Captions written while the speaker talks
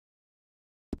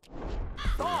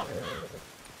Stop!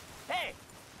 Hey,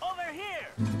 over here!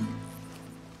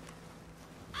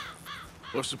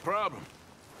 What's the problem?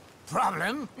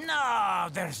 Problem? No,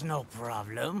 there's no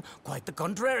problem. Quite the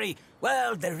contrary.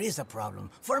 Well, there is a problem.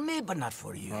 For me, but not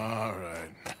for you. All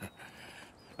right.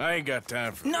 I ain't got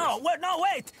time for No, this. no,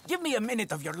 wait! Give me a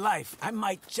minute of your life. I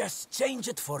might just change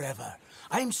it forever.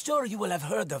 I'm sure you will have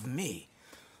heard of me.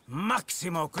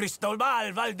 Maximo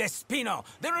Cristobal Valdespino,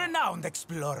 the renowned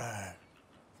explorer.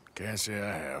 Can't say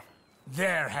I have.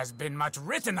 There has been much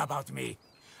written about me.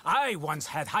 I once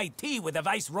had high tea with the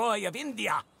Viceroy of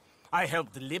India. I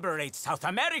helped liberate South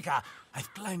America.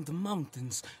 I've climbed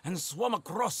mountains and swum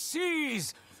across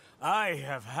seas. I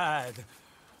have had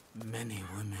many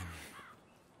women.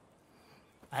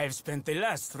 I've spent the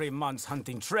last 3 months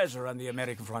hunting treasure on the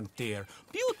American frontier.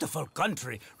 Beautiful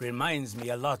country. Reminds me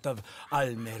a lot of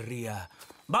Almeria.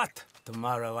 But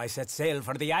tomorrow I set sail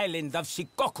for the island of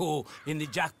Shikoku in the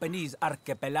Japanese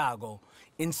archipelago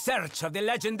in search of the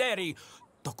legendary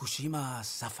Tokushima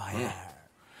sapphire.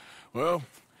 Well,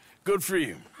 good for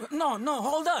you. No,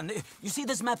 hold on. You see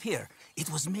this map here?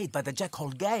 It was made by the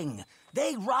Jackhole gang.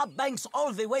 They rob banks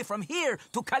all the way from here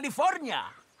to California.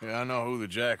 Yeah, I know who the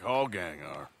Jack Hall gang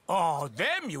are. Oh,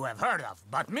 them you have heard of,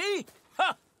 but me?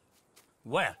 Ha!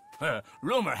 Well,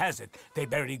 rumor has it they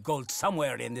buried gold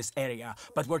somewhere in this area,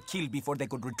 but were killed before they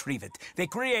could retrieve it. They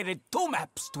created 2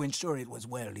 maps to ensure it was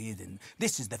well hidden.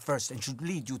 This is the first and should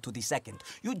lead you to the second.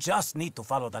 You just need to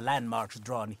follow the landmarks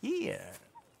drawn here.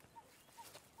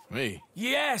 Me?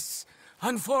 Yes!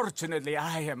 Unfortunately,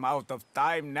 I am out of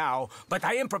time now, but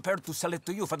I am prepared to sell it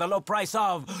to you for the low price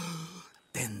of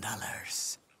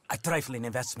 $10. A trifling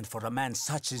investment for a man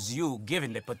such as you,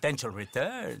 given the potential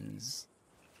returns.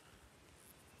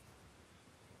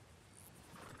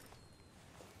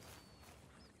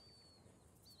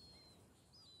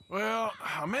 Well,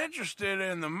 I'm interested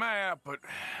in the map, but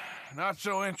not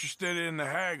so interested in the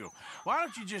haggle. Why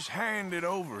don't you just hand it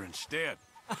over instead?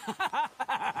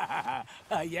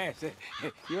 Yes,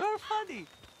 you're funny.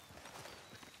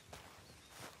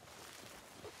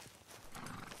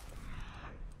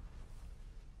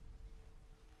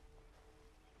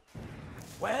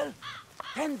 Well,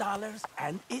 $10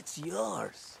 and it's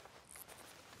yours.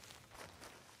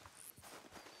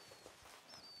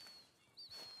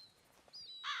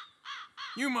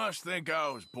 You must think I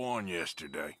was born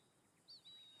yesterday.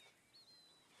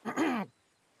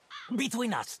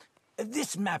 Between us,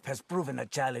 this map has proven a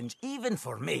challenge even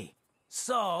for me.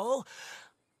 So,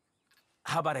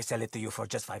 how about I sell it to you for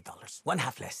just $5? One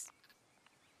half less.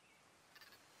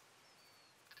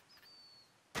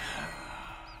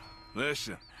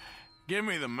 Listen, give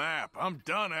me the map. I'm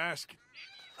done asking.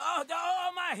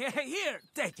 Oh my, here,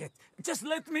 take it. Just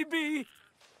let me be.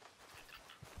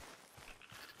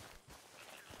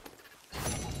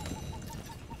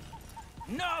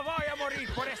 No voy a morir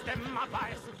por este mapa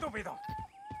estúpido.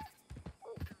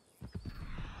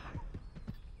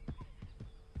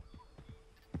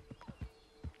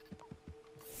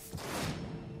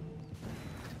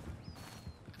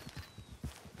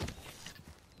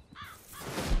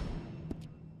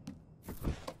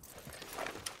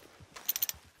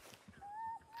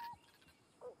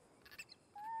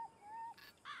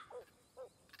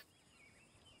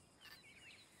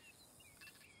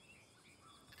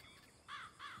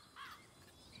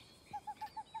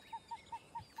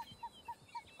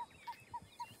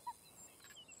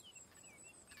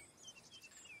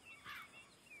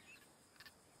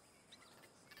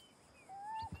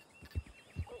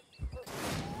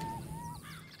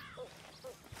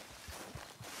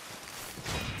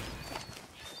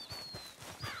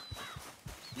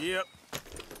 Yep,